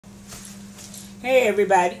Hey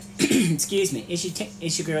everybody, excuse me,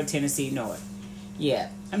 it's your girl Tennessee North. Yeah,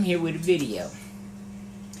 I'm here with a video.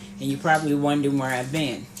 And you're probably wondering where I've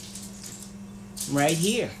been. Right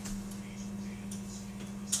here.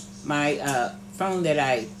 My phone that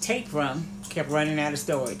I take from kept running out of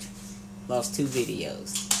storage. Lost 2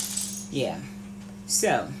 videos. Yeah.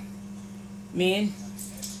 So, me and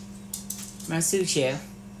my sous chef,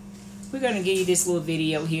 we're going to give you this little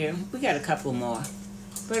video here. We got a couple more.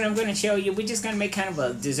 But I'm going to show you, we're just going to make kind of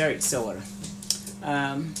a dessert sort of.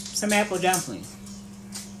 Some apple dumplings.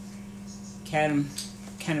 Kind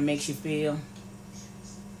of makes you feel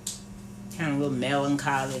kind of a little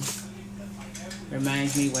melancholy.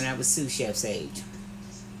 Reminds me when I was sous chef's age.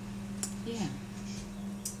 Yeah.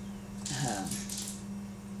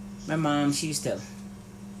 My mom, she used to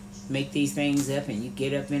make these things up, and you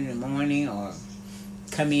get up in the morning or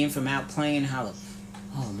come in from out playing, holler,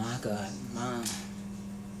 "Oh my God, Mom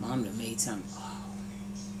done made something." Oh,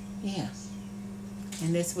 yeah.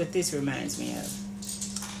 And that's what this reminds me of.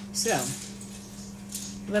 So,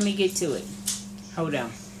 let me get to it. Hold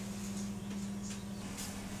on.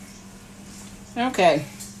 Okay.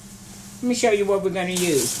 Let me show you what we're going to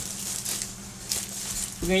use.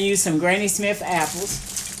 We're going to use some Granny Smith apples.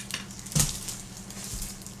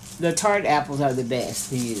 The tart apples are the best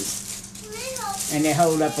to use. And they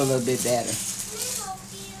hold up a little bit better.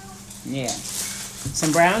 Yeah.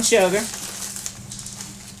 Some brown sugar.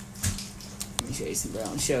 Let me show you some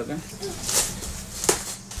brown sugar.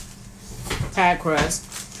 Pie crust.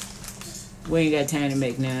 We ain't got time to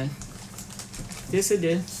make none. This'll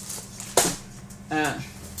do.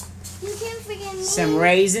 You can't forget me. Some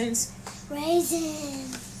raisins.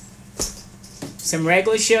 Raisins. Some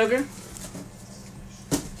regular sugar.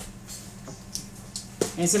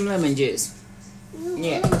 And some lemon juice.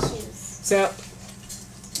 Lemon juice. So,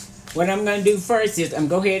 what I'm going to do first is I'm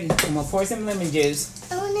going to pour some lemon juice.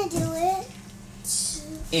 I want to do it.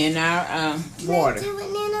 In our water. Can I do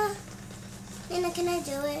it, Nana? Nana, can I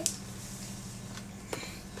do it?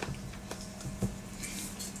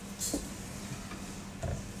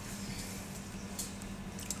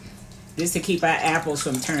 This to keep our apples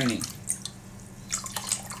from turning.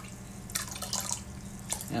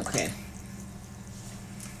 Okay.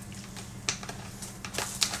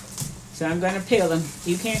 So I'm going to peel them.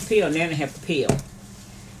 You can't peel, Nana have to peel.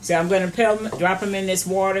 So I'm going to peel them, drop them in this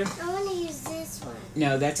water. I want to use this one.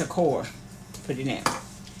 No, that's a core. Put it in.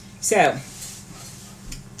 So,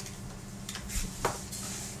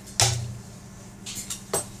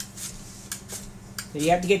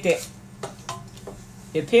 you have to get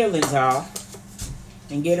the peelings off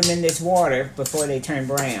and get them in this water before they turn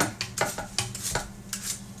brown.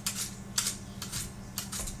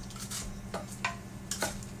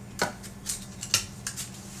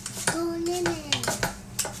 Going in it.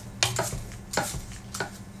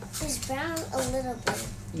 It's brown a little bit.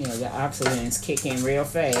 You know, the oxidants kick in real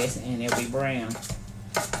fast and they'll be brown.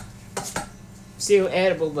 Still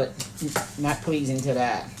edible, but not pleasing to the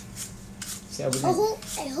eye. So I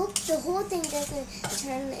hope the whole thing doesn't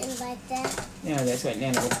turn in like that. No, that's what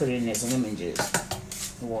Nana will put it in this lemon juice,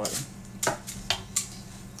 the water.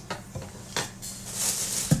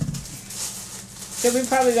 So we're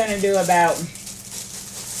probably going to do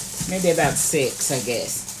maybe about 6, I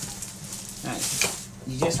guess. All right.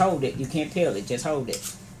 You just hold it. You can't peel it. Just hold it.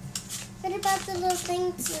 What about the little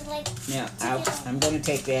thing to like? Now, I'm going to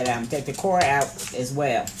take that out. Take the core out as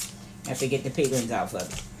well. I have to get the peelings off of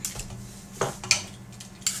it.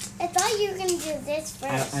 I thought you were going to do this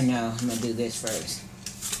first. I know. I'm going to do this first.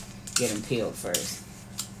 Get them peeled first.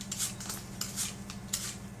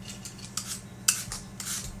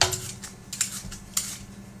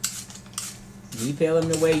 You peel them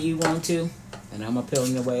the way you want to, and I'm going to peel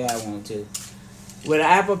them the way I want to. With an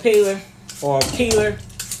apple peeler or a peeler,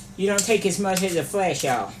 you don't take as much as the flesh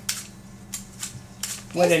off.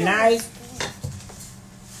 With a knife,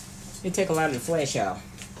 you take a lot of the flesh off.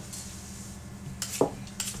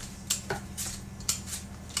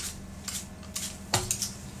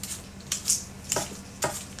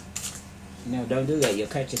 No, don't do that. You'll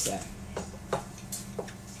cut yourself.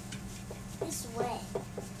 It's wet.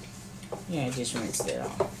 Yeah, just rinse it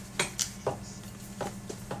off.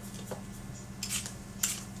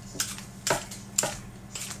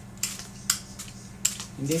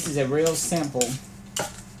 And this is a real simple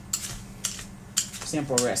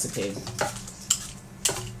recipe.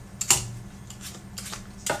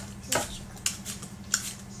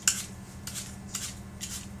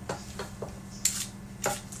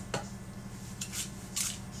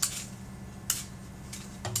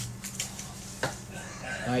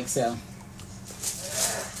 Like so.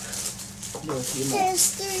 Do a few more. There's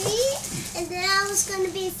 3. And then I was going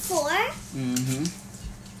to be 4. Mm-hmm.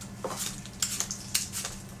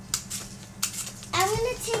 I'm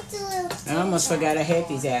going to take the little... I almost forgot I had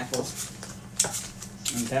these apples.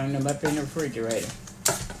 I'm throwing them up in the refrigerator.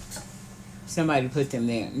 Somebody put them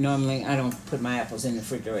there. Normally, I don't put my apples in the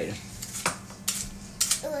refrigerator.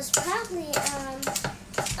 It was probably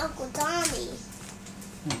Uncle Donnie.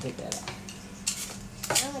 I'll take that out.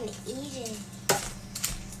 I'm going to eat it.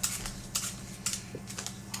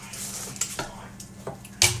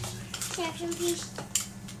 Captain Peach.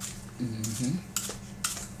 Mm-hmm.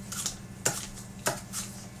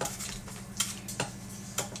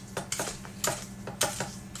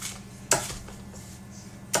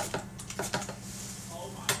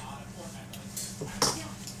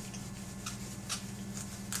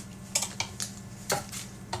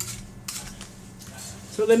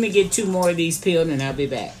 So let me get 2 more of these peeled and I'll be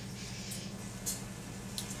back.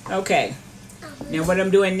 Okay. Now what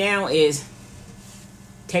I'm doing now is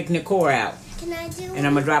taking the core out. Can I do and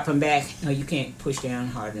I'm going to drop them back. No, you can't push down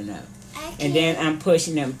hard enough. And then I'm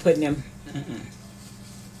pushing them, putting them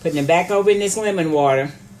back over in this lemon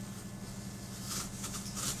water.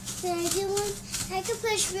 Can I do one? I can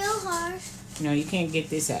push real hard. No, you can't get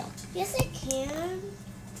this out. Yes, I can.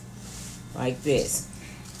 Like this.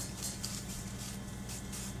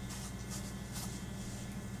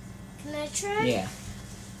 Can I try? Yeah.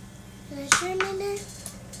 Can I try, Nana?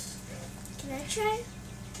 Can I try?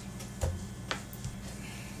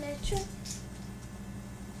 Can I try?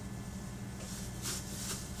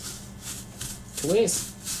 Twist.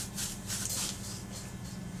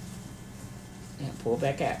 Yeah, pull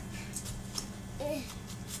back out.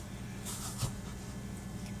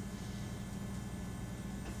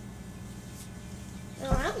 No,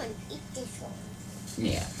 I'm going to eat this one.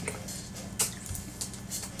 Yeah.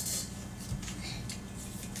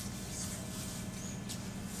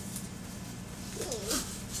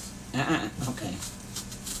 Okay.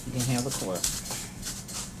 You can have a core.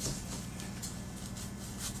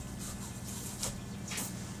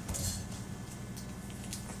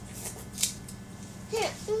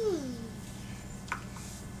 Here.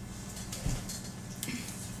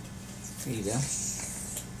 There you go.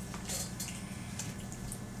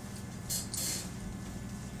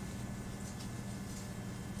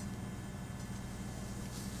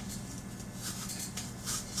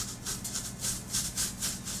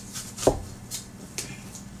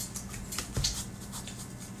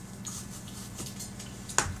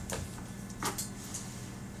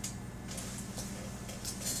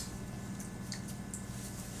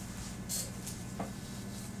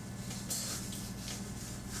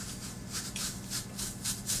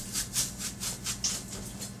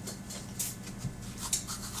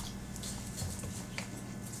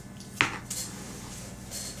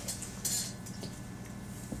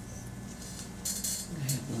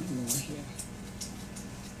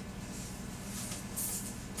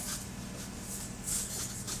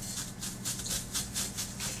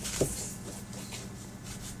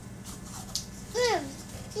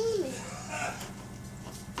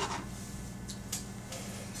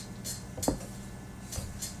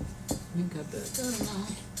 You got them all.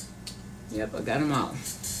 Yep, I got them all.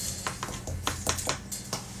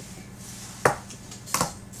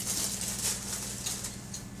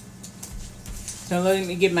 So let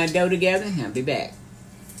me get my dough together and I'll be back.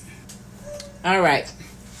 Alright,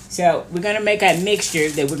 so we're going to make our mixture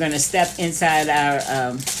that we're going to stuff inside our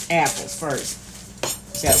apples first.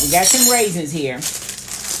 So we got some raisins here.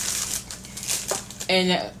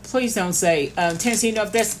 And please don't say, Tennessee, no,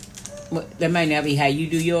 that might not be how you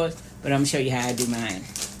do yours, but I'm going to show you how I do mine.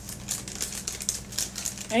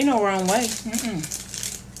 Ain't no wrong way.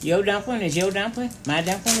 Your dumpling is your dumpling. My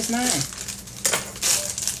dumpling is mine.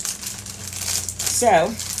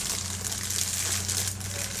 So,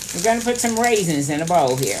 we're going to put some raisins in a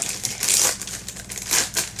bowl here.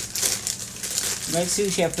 Make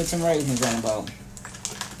sous chef put some raisins in a bowl.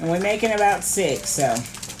 And we're making about 6, so.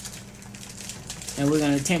 And we're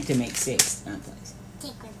going to attempt to make 6 dumplings.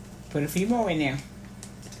 Put a few more in there.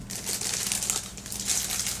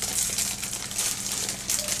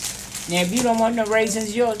 Now, if you don't want no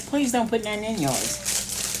raisins yours, please don't put nothing in yours.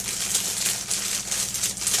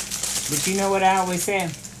 But you know what I always say?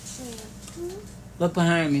 Look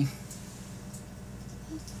behind me.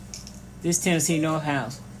 This Tennessee North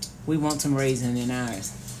house, we want some raisin in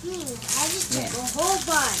ours. I just took a whole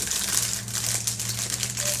bunch.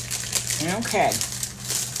 Okay.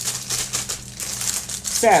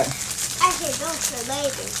 So. Actually, those are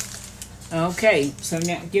raisins. Okay, so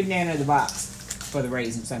now give Nana the box for the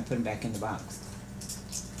raisins. I'm putting back in the box.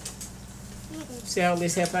 See all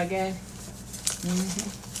this help I got?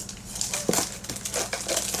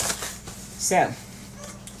 So.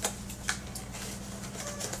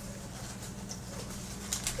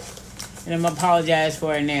 And I'm going to apologize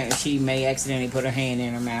for her now if she may accidentally put her hand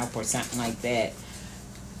in her mouth or something like that.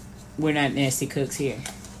 We're not nasty cooks here.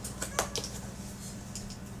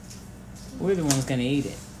 We're the ones going to eat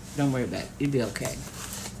it. Don't worry about it. It'll be okay.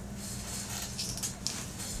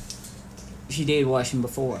 She did wash them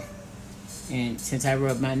before. And since I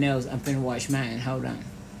rubbed my nose, I'm going to wash mine. Hold on.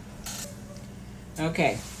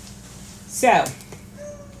 Okay. So,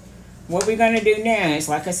 what we're going to do now is,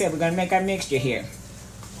 like I said, we're going to make our mixture here.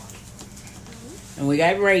 And we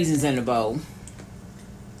got raisins in the bowl.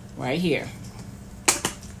 Right here.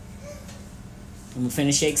 And we're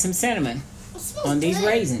finna shake some cinnamon on these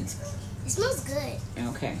raisins. It smells good.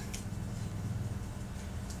 Okay.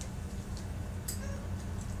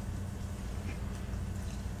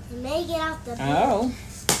 You may get out the bowl. Oh.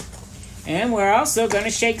 And we're also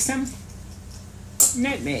gonna shake some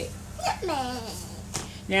nutmeg. Nutmeg.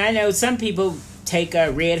 Now I know some people take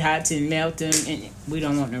red hots and melt them, and we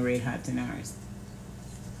don't want no red hots in ours.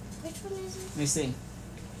 Which one is it? Let's see.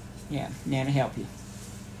 Yeah, Nana help you.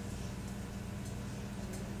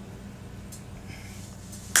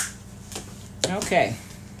 Okay.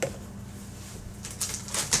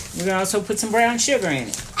 We're gonna also put some brown sugar in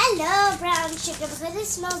it. I love brown sugar because it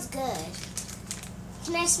smells good.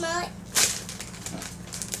 Can I smell it?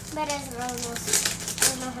 But I don't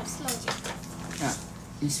know how it smells yet. Oh,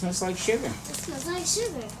 it smells like sugar. It smells like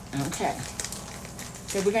sugar. Okay.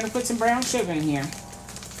 So we're gonna put some brown sugar in here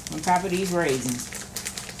on top of these raisins.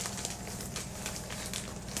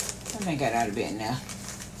 I think I ought to be enough.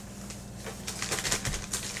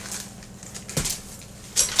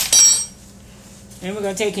 And we're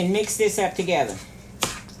going to take and mix this up together.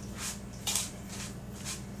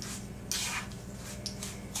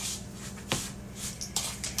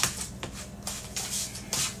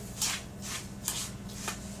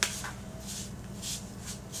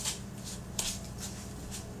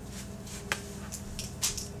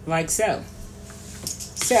 Like so.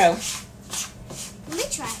 So, let me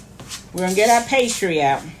try. We're going to get our pastry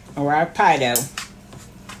out, or our pie dough.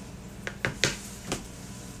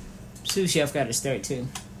 Sous Chef got to start too.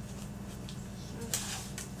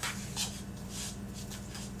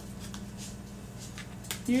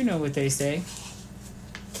 You know what they say.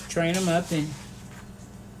 Train them up and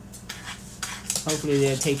hopefully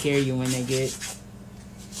they'll take care of you when they get,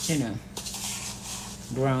 you know,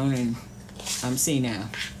 grown and I'm senile.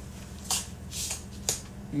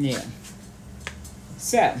 Yeah.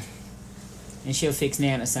 So, and she'll fix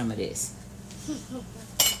Nana some of this.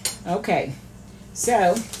 Okay.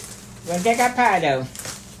 So, we're going to take our pie dough.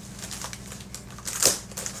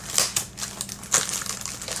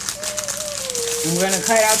 And we're going to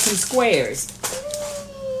cut out some squares.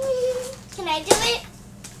 Can I do it?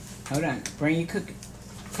 Hold on. Bring your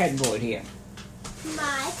cutting board here.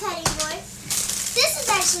 My cutting board. This is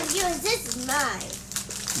actually yours. This is mine.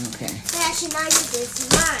 Okay. But actually not yours. This is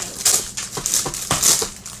mine.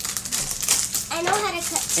 I know how to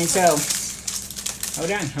cut. And so,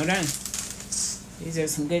 hold on. These are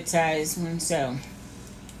some good sized ones. So,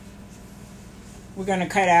 we're going to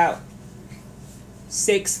cut out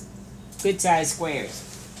 6 good sized squares.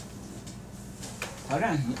 Hold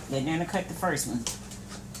on. Let Nana cut the first one.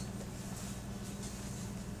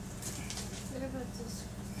 What about this?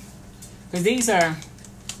 Because these are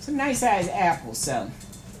some nice sized apples. So,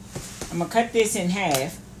 I'm going to cut this in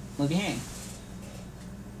half. Move your hand.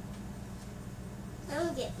 I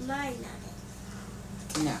don't get mine on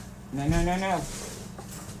it. No.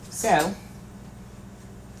 So,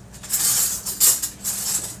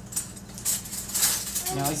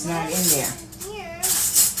 no, it's not in there. Here.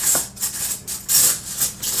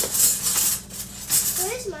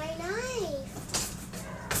 Where's my knife?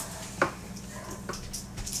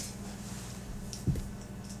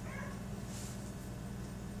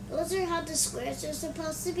 Those are how the squares are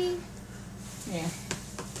supposed to be? Yeah.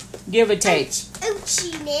 Give or take.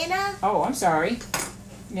 Ouchie, Nana. Oh, I'm sorry.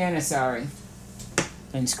 Nana, sorry.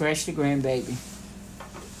 And scratch the grandbaby.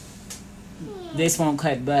 This won't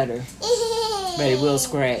cut butter, but it will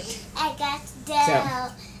scratch. I got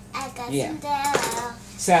dough. I got some dough.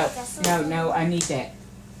 So, no, I need that.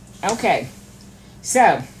 Okay.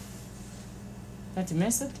 So, not to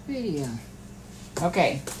mess up the video.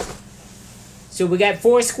 Okay. So we got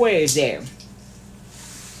 4 squares there.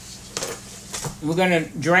 We're going to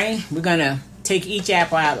drain. We're going to take each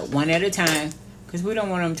apple out one at a time because we don't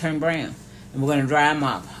want them to turn brown. And we're going to dry them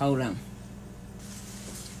off. Hold on.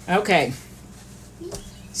 Okay.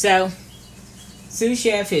 So, Sous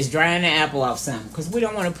Chef is drying the apple off some because we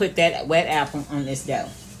don't want to put that wet apple on this dough.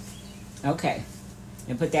 Okay.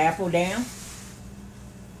 And put the apple down.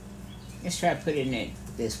 Let's try putting it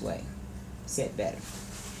this way. Set better.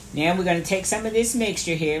 Now we're going to take some of this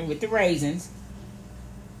mixture here with the raisins.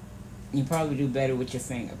 You probably do better with your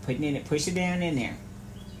finger. Putting in it, push it down in there.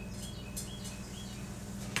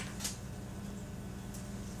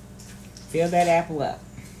 Fill that apple up.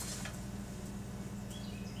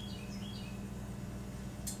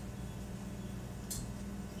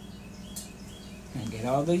 And get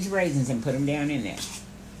all these raisins and put them down in there.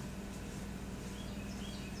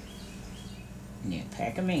 And then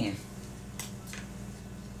pack them in.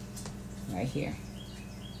 Right here.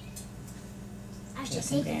 I should Press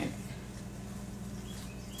them take down. it.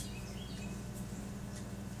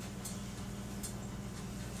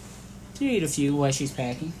 You eat a few while she's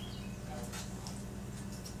packing.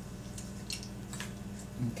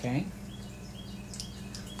 Okay.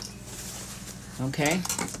 Okay.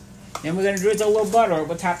 Then we're going to drizzle a little butter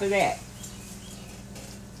over top of that.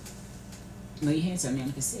 Lay your hands on there,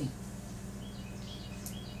 you can see.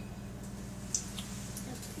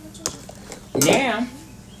 Now,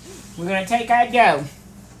 we're going to take our dough.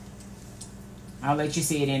 I'll let you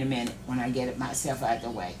see it in a minute when I get it myself out of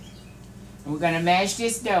the way. And we're going to mash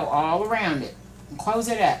this dough all around it. And close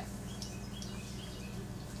it up.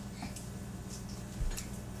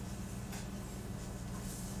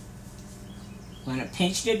 We're going to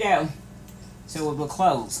pinch the dough so it will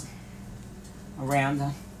close around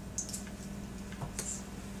the...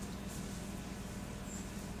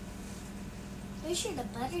 Are you sure the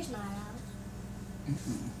butter's not out?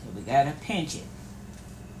 So we got to pinch it.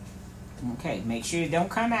 Okay, make sure it don't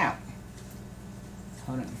come out.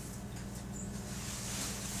 Hold on.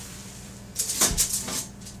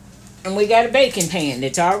 And we got a baking pan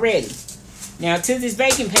that's all ready. Now to this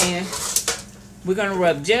baking pan, we're going to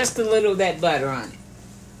rub just a little of that butter on it.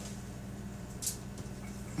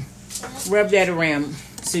 Rub that around,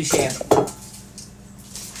 sous chef.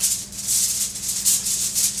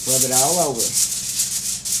 Rub it all over.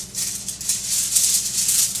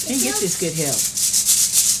 And get this good help.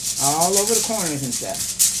 All over the corners and stuff.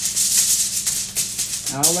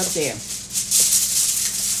 All up there.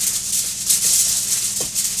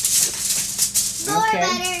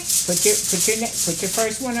 Okay. Put your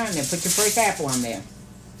first one on there. Put your first apple on there.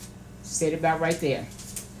 Set it about right there.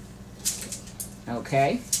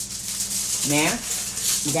 Okay. Now,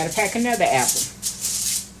 you got to pack another apple.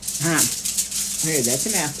 Here, that's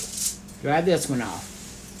enough. Dry this one off.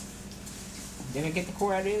 Did I get the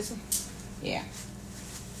core out of this one? Yeah.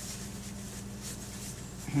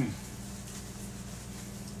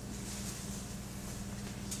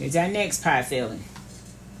 Here's our next pie filling.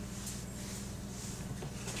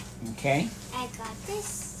 Okay. I got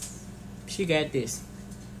this. She got this.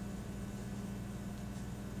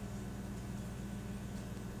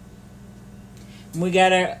 We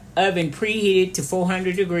got our oven preheated to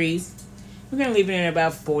 400 degrees. We're going to leave it in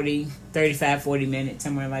about 35, 40 minutes,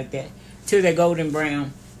 somewhere like that, till they're golden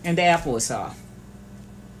brown and the apple is soft.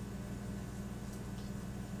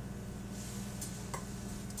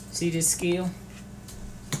 See this skill?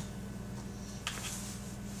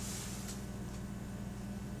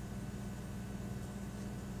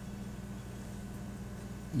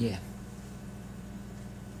 Yeah.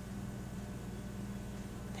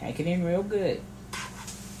 Pack it in real good.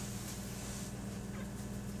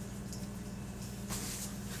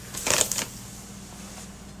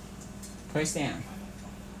 Press down.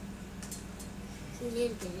 A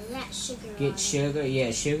little bit of that sugar on Get sugar,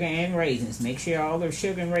 yeah, sugar and raisins. Make sure all the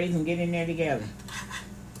sugar and raisins get in there together.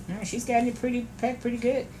 All right, she's got it packed pretty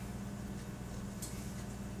good.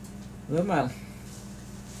 A little more.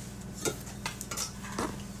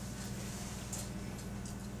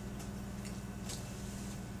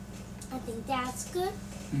 I think that's good.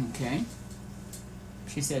 Okay.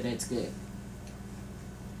 She said that's good.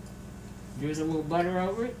 There's a little butter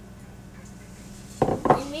over it.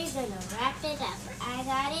 And we're going to wrap it up. I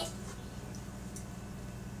got it.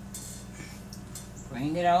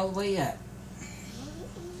 Bring it all the way up.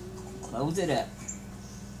 Close it up.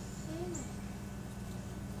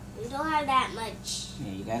 We don't have that much.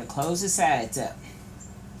 Yeah, you gotta close the sides up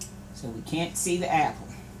so we can't see the apple.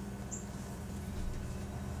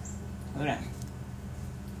 Hold on.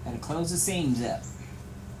 Gotta close the seams up.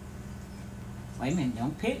 Wait a minute,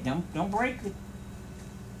 don't break the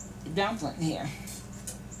dumpling here.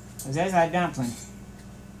 Cause that's our dumpling.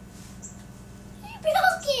 You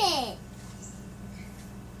broke it.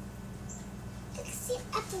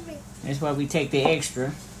 That's why we take the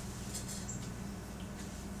extra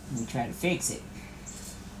and we try to fix it.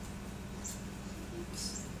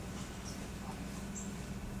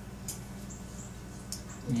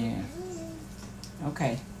 Yeah.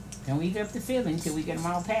 Okay. Don't eat up the filling till we get them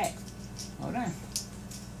all packed. Hold on.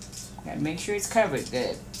 Gotta make sure it's covered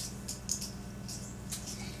good.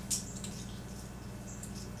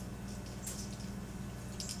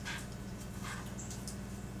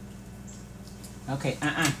 Okay,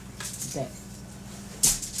 What's that?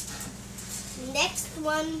 Next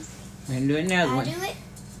one. We're gonna do another one. I'll do it.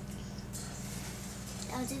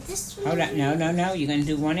 I'll do this one. Hold on, no. You're gonna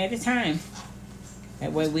do one at a time.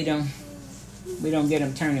 That way we don't get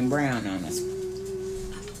them turning brown on us.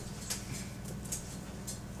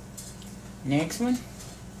 Next one.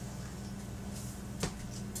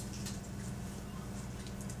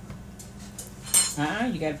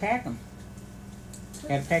 You gotta pack them. You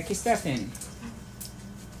gotta pack your stuff in.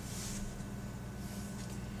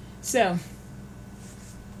 So,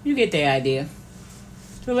 you get the idea.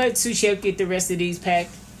 So let Sous Chef get the rest of these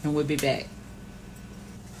packed, and we'll be back.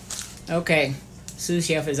 Okay, Sous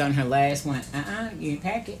Chef is on her last one. You didn't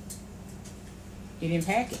pack it. You didn't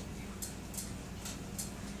pack it.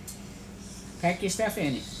 Pack your stuff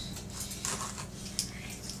in it.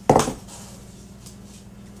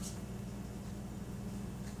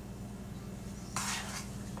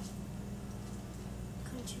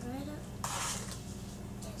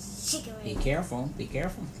 Be careful. Be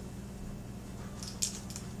careful.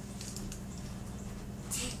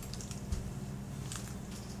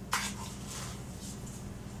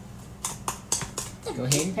 Go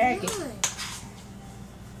ahead and pack it.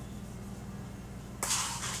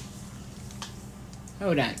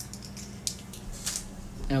 Hold on.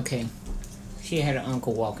 Okay. She had an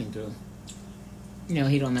uncle walking through. No,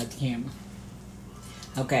 he don't like the camera.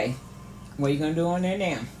 Okay. What are you going to do on there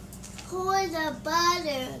now? Pour the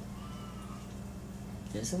butter.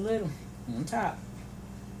 Just a little. On top.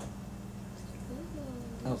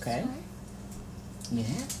 Okay. Yeah.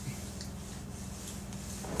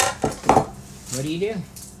 What do you do?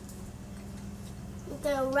 I'm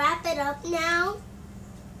going to wrap it up now.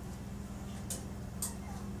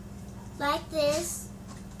 Like this.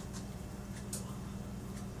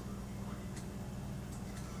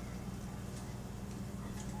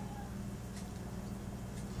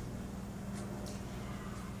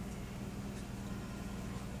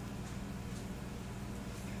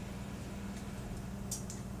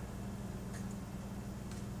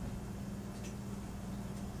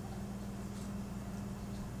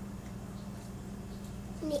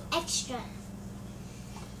 The extra.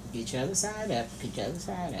 Get your other side up. Get your other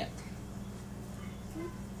side up.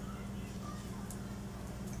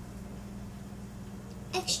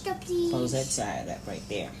 Extra, please. Close that side up right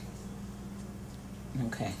there.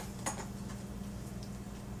 Okay.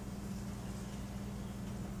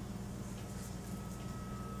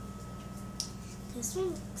 This one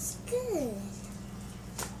looks good.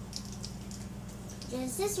 Where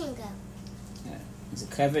does this one go? Is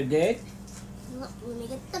it covered good? Let me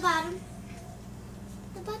get the bottom.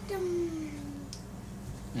 The bottom.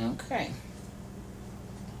 Okay.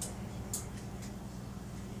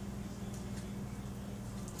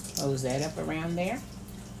 Close that up around there.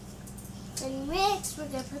 And next, we're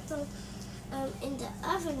going to put them in the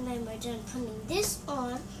oven when we're done putting this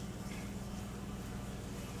on.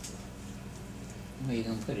 Where are you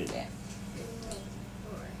going to put it at?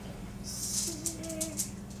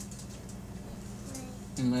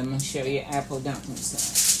 And let me show you apple dumplings.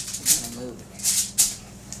 I'm going to move it.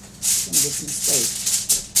 Let me get some space.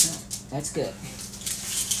 Oh, that's good.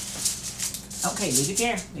 Okay, leave it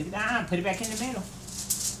there. Leave it down. Put it back in the middle.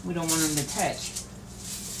 We don't want them to touch.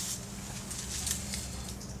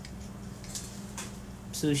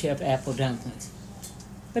 Sous Chef apple dumplings.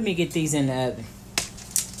 Let me get these in the oven.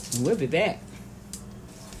 And we'll be back.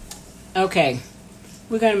 Okay,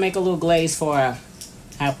 we're going to make a little glaze for our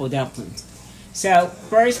apple dumplings. So,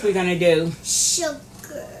 first we're going to do... sugar.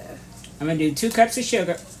 I'm going to do 2 cups of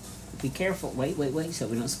sugar. Be careful. Wait, so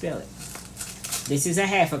we don't spill it. This is a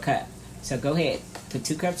 ½ cup. So go ahead. Put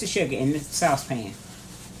 2 cups of sugar in the saucepan.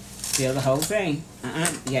 Fill the whole thing.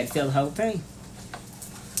 You got to fill the whole thing.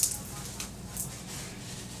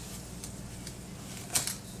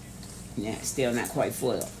 Yeah, still not quite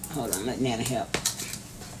full. Hold on, let Nana help.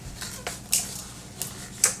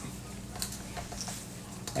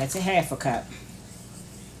 That's a ½ cup.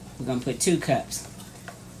 We're going to put 2 cups.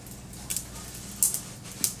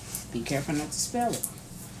 Be careful not to spill it.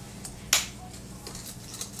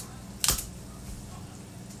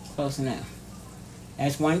 Close enough.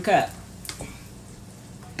 That's 1 cup.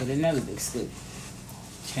 Put another big scoop.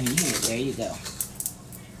 Turn your head. There you go.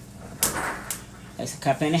 That's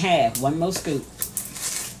 1.5 cups. 1 more scoop.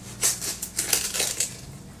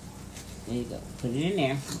 There you go. Put it in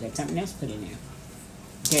there. You got something else to put in there.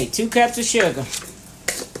 Okay, 2 cups of sugar.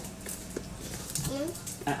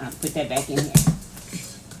 Put that back in here.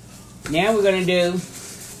 Now we're going to do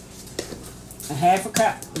a half a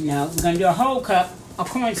cup. No, we're going to do a whole cup of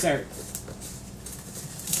corn syrup.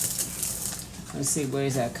 Let's see,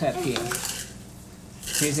 where's our cup here?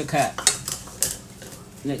 Here's a cup.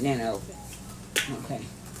 Let that open. Okay.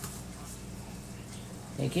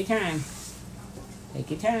 Take your time.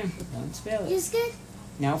 Take your time. Don't spill it. Is good?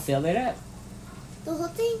 Now fill it up. The whole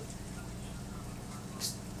thing?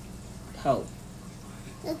 Hold.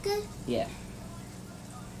 Look good? Yeah.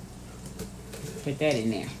 Put that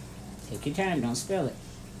in there. Take your time. Don't spill it.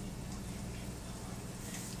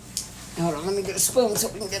 Hold on. Let me get a spoon so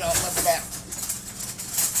we can get all of it out.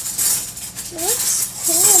 Looks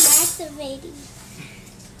cool and activating.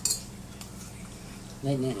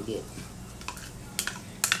 Let Nana get.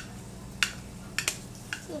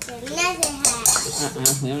 Okay, another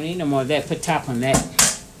half. We don't need no more of that. Put top on that.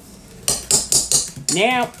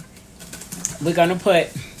 Now, we're going to put...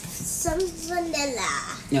 some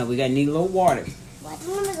vanilla. No, we're going to need a little water. What? I'm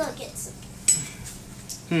going to go get some.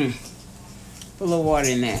 Put a little water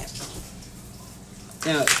in that.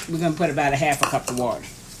 Now, we're going to put about a half a cup of water.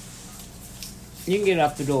 You can get it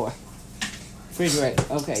off the door. Refrigerator.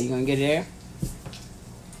 Okay, you going to get it there?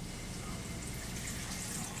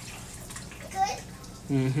 Good?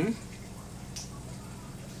 Mm-hmm.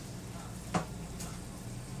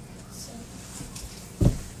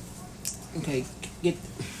 Okay,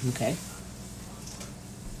 okay.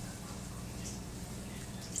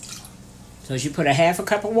 So she put a half a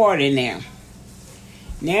cup of water in there.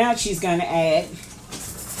 Now she's going to add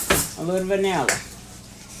a little vanilla.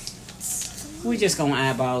 We're just going to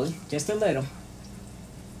eyeball it, just a little.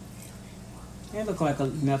 That look like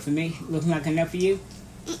enough for me. Look like enough for you?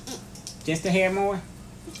 Just a hair more?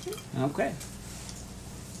 Okay.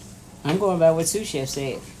 I'm going by what Sous Chef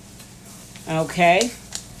said. Okay.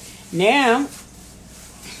 Now,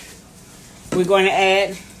 we're going to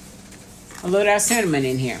add a little of our cinnamon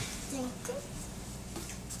in here.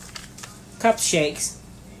 Cup shakes.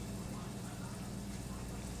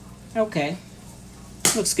 Okay.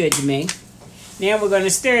 Looks good to me. Now we're going to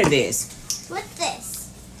stir this. What's this?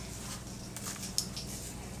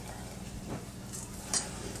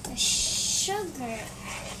 The sugar.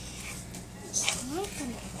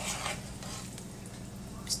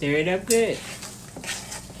 Stir it up good.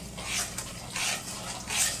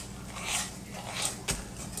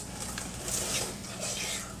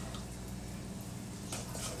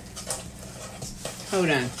 Hold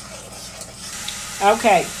on.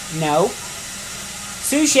 Okay, no.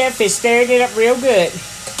 Sous Chef has stirred it up real good.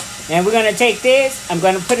 And we're going to take this, I'm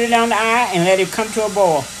going to put it on the eye and let it come to a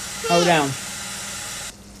boil. Hold on.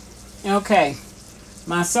 Okay,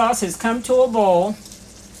 my sauce has come to a boil.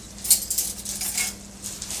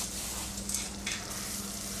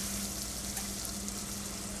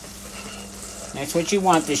 That's what you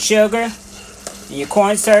want, the sugar and your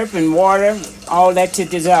corn syrup and water, all that to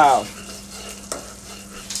dissolve.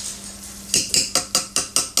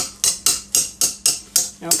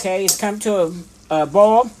 Okay, it's come to a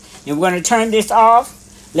boil, and we're going to turn this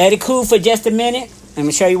off, let it cool for just a minute. I'm going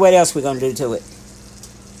to show you what else we're going to do to it.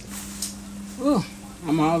 Ooh,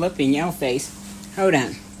 I'm all up in your face. Hold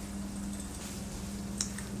on.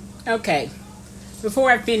 Okay, before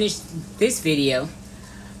I finish this video,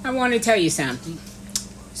 I want to tell you something.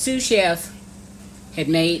 Sous Chef had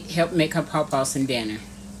helped make her pawpaw some dinner,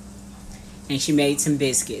 and she made some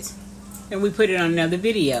biscuits, and we put it on another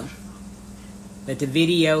video. But the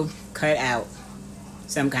video cut out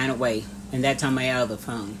some kind of way, and that's on my other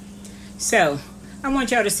phone. So, I want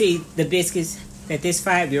y'all to see the biscuits that this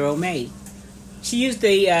 5-year-old made. She used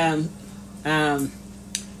the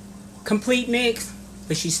complete mix,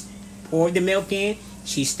 but she poured the milk in,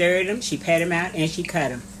 she stirred them, she pat them out, and she cut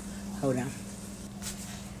them. Hold on.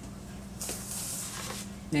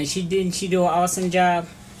 Now, she do an awesome job.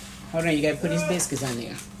 Hold on, you gotta put his biscuits on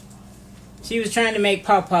there. She was trying to make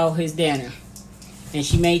Pawpaw his dinner. And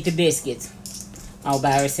she made the biscuits all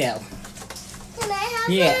by herself. Can I have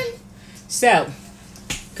one? So,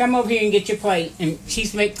 come over here and get your plate. And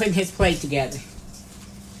she's putting his plate together.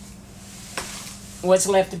 What's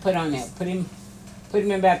left to put on there? Put him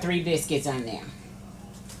in about 3 biscuits on there.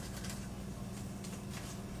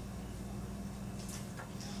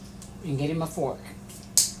 And get him a fork.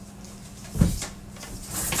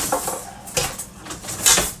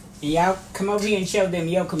 And y'all come over here and show them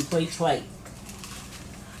your complete plate.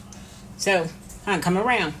 So, come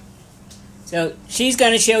around. So, she's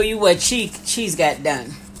going to show you what she's got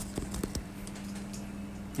done.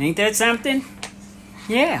 Ain't that something?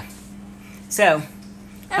 Yeah. So,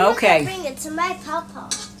 okay. I'm going to bring it to my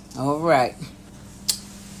pawpaw. All right.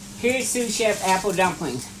 Here's sous chef apple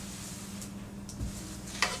dumplings.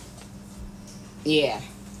 Yeah.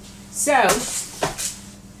 So,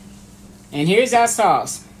 and here's our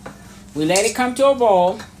sauce. We let it come to a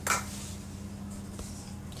boil.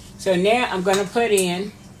 So now I'm going to put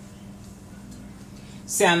in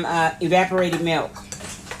some evaporated milk.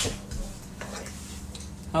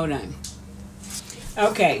 Hold on.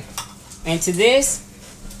 Okay. And to this,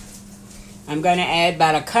 I'm going to add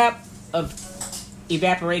about a cup of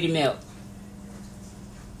evaporated milk.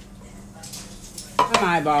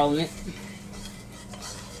 I'm eyeballing it.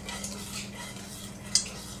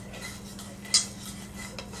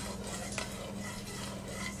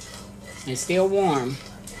 It's still warm.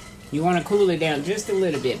 You want to cool it down just a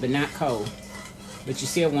little bit, but not cold. But you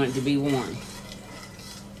still want it to be warm.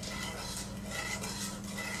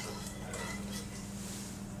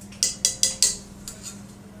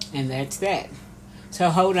 And that's that. So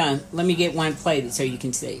hold on. Let me get one plated so you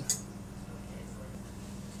can see.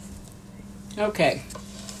 Okay.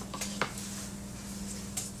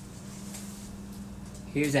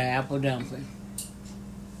 Here's our apple dumpling.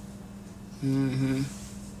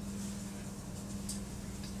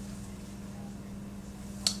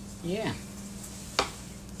 Yeah.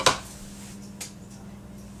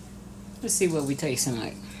 Let's see what we tasting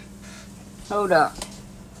like. Hold up.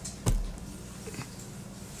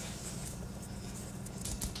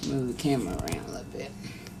 Move the camera around a little bit.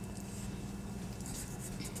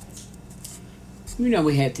 You know what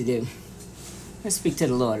we have to do. Let's speak to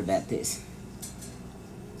the Lord about this.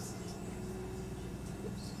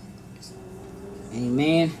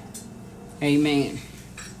 Amen. Amen.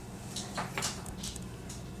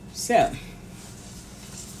 So,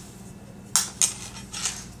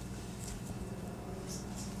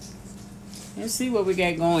 let's see what we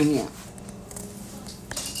got going here.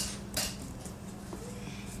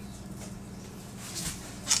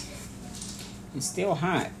 It's still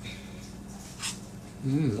hot.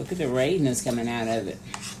 Look at the raisins coming out of it.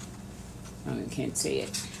 Oh, you can't see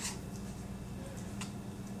it.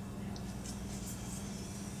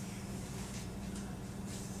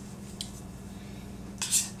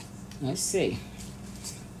 Let's see.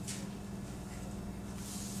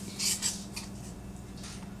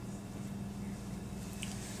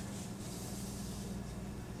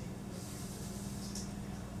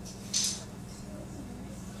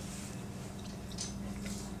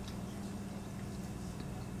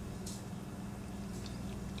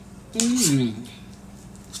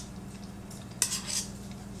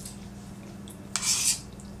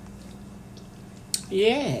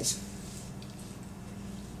 Yes.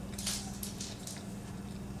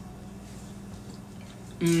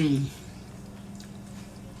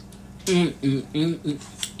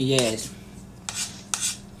 Yes.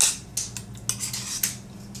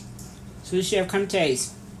 Sous chef, come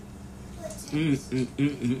taste.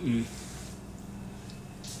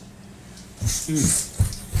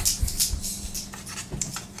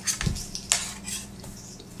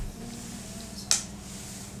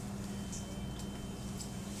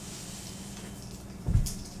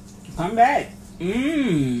 Come back.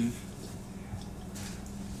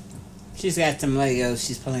 She's got some Legos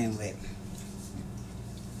she's playing with.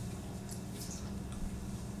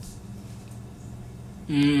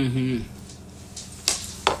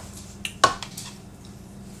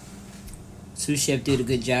 Sous chef did a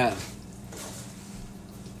good job.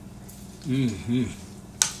 You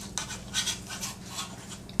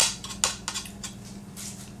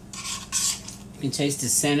can taste the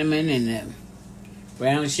cinnamon and the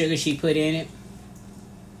brown sugar she put in it.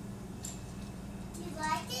 You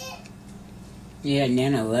like it? Yeah,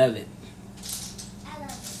 Nana love it. I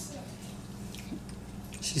love it too.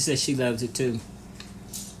 She says she loves it too.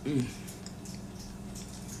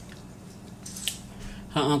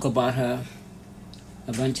 Her uncle bought her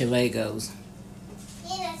a bunch of Legos.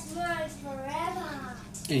 Yeah, that's mine forever.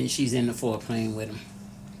 And she's in the floor playing with them.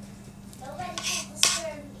 Nobody can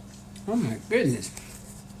disturb me. Oh my goodness.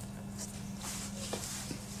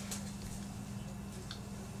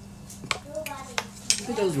 Look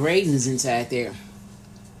at those raisins inside there.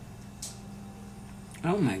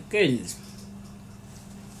 Oh my goodness.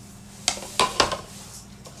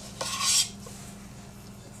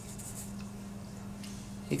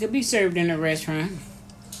 It could be served in a restaurant.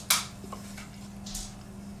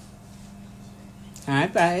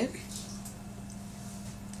 I'd buy it.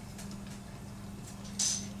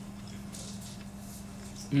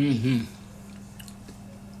 I'm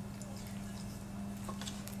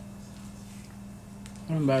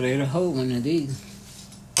about to eat a whole one of these.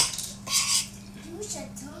 You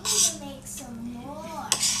should tell me to make some more.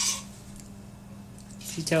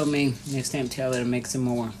 She told me next time tell her to make some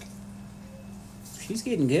more. She's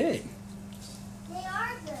getting good. They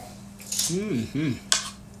are good. Mm-hmm.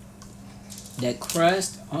 That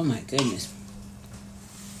crust, oh my goodness.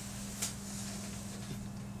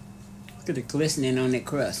 Look at the glistening on that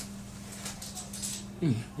crust.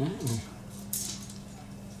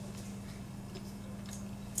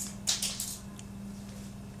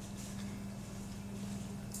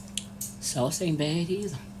 Sauce ain't bad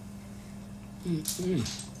either. You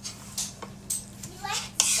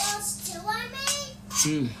like the sauce too I made?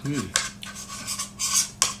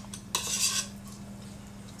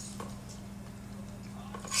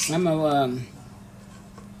 I'm gonna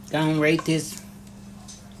go and rate this.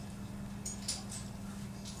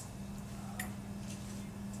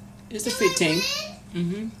 It's a 15.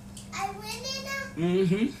 I win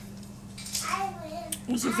Mm-hmm. I win.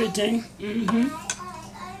 It's a 15. Mm-hmm.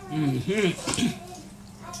 I win. Mm-hmm.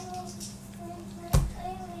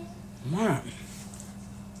 Mom.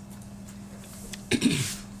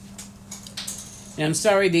 And I'm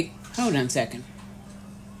sorry that, hold on a second.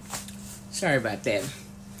 Sorry about that.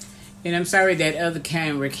 And I'm sorry that other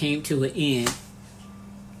camera came to an end.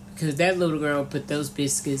 Because that little girl put those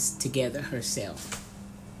biscuits together herself.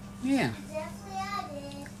 Yeah. Definitely I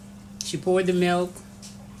did. She poured the milk,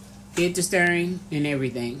 did the stirring, and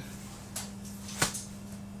everything.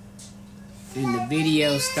 And the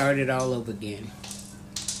video started all over again.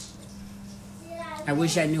 I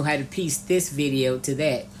wish I knew how to piece this video to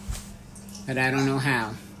that. But I don't know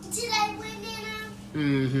how. Did I win it?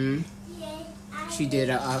 Mm-hmm. Yeah. She did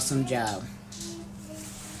an awesome job.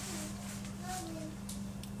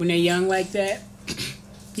 When they're young like that,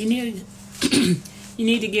 you need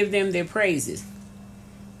to give them their praises.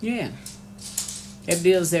 Yeah. That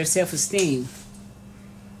builds their self-esteem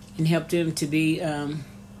and help them to be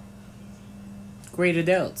great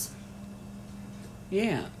adults.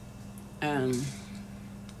 Yeah.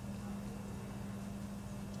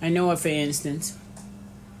 I know, for instance,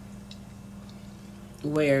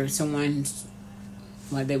 where someone,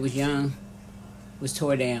 while they was young, was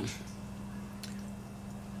tore down.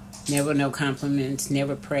 Never no compliments,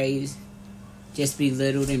 never praise, just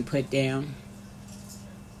belittled and put down.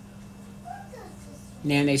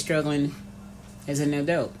 Now they're struggling as an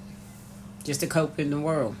adult, just to cope in the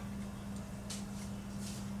world.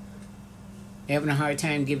 They're having a hard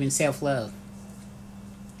time giving self-love.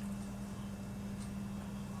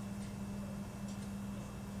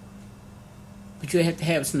 But you have to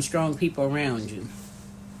have some strong people around you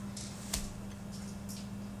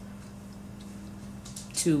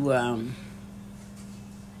to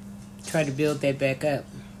try to build that back up.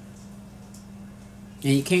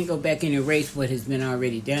 And you can't go back and erase what has been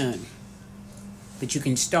already done. But you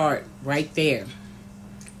can start right there,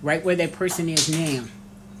 right where that person is now.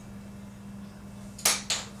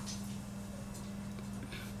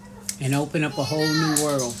 And open up a whole new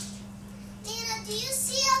world. Nana, do you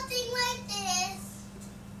see something like this?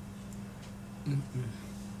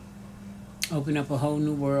 Open up a whole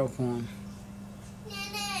new world for them.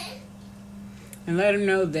 Nana. And let them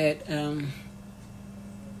know that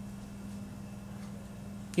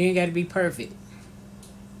you ain't got to be perfect.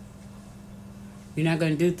 You're not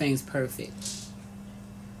going to do things perfect.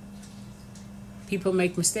 People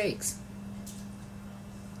make mistakes.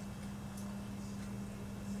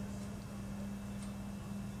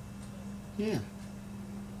 Yeah.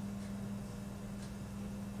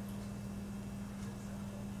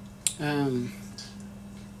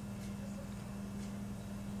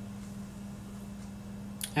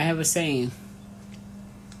 I have a saying.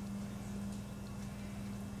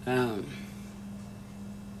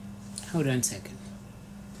 Hold on a second.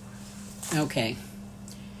 Okay.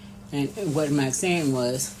 And what my saying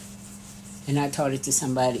was, and I taught it to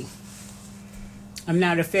somebody, I'm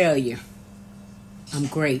not a failure. I'm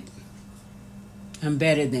great. I'm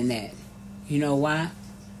better than that. You know why?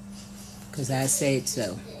 Because I said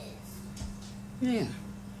so. Yeah.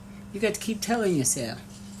 You got to keep telling yourself,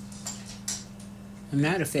 I'm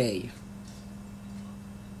not a failure.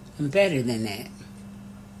 I'm better than that.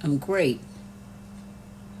 I'm great.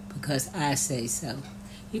 Because I say so.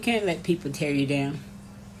 You can't let people tear you down.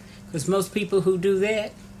 Because most people who do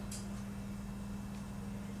that,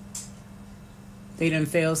 they done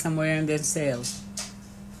fail somewhere in themselves.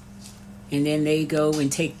 And then they go and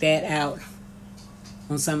take that out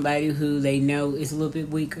on somebody who they know is a little bit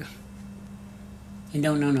weaker and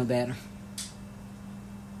don't know no better.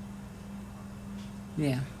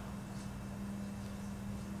 Yeah.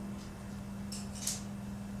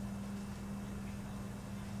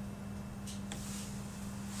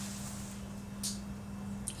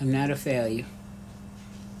 I'm not a failure.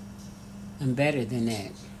 I'm better than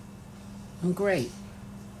that. I'm great.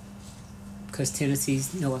 because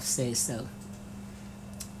Tennessee's North says so.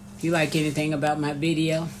 If you like anything about my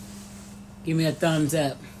video, give me a thumbs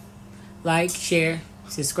up. Like, share,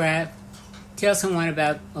 subscribe. Tell someone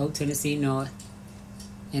about Old Tennessee North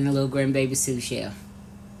and the little grandbaby Sue shell.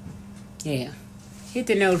 Yeah. Hit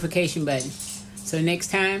the notification button. So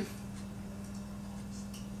next time,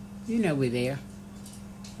 you know we're there.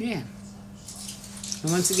 Yeah.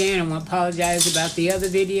 And once again, I want to apologize about the other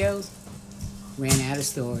videos. Ran out of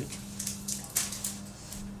storage.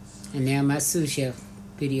 And now my sous chef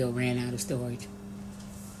video ran out of storage.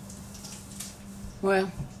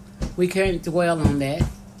 Well, we can't dwell on that.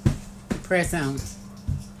 Press on.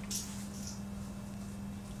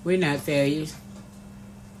 We're not failures.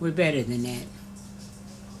 We're better than that.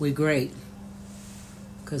 We're great.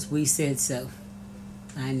 Because we said so.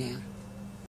 I know.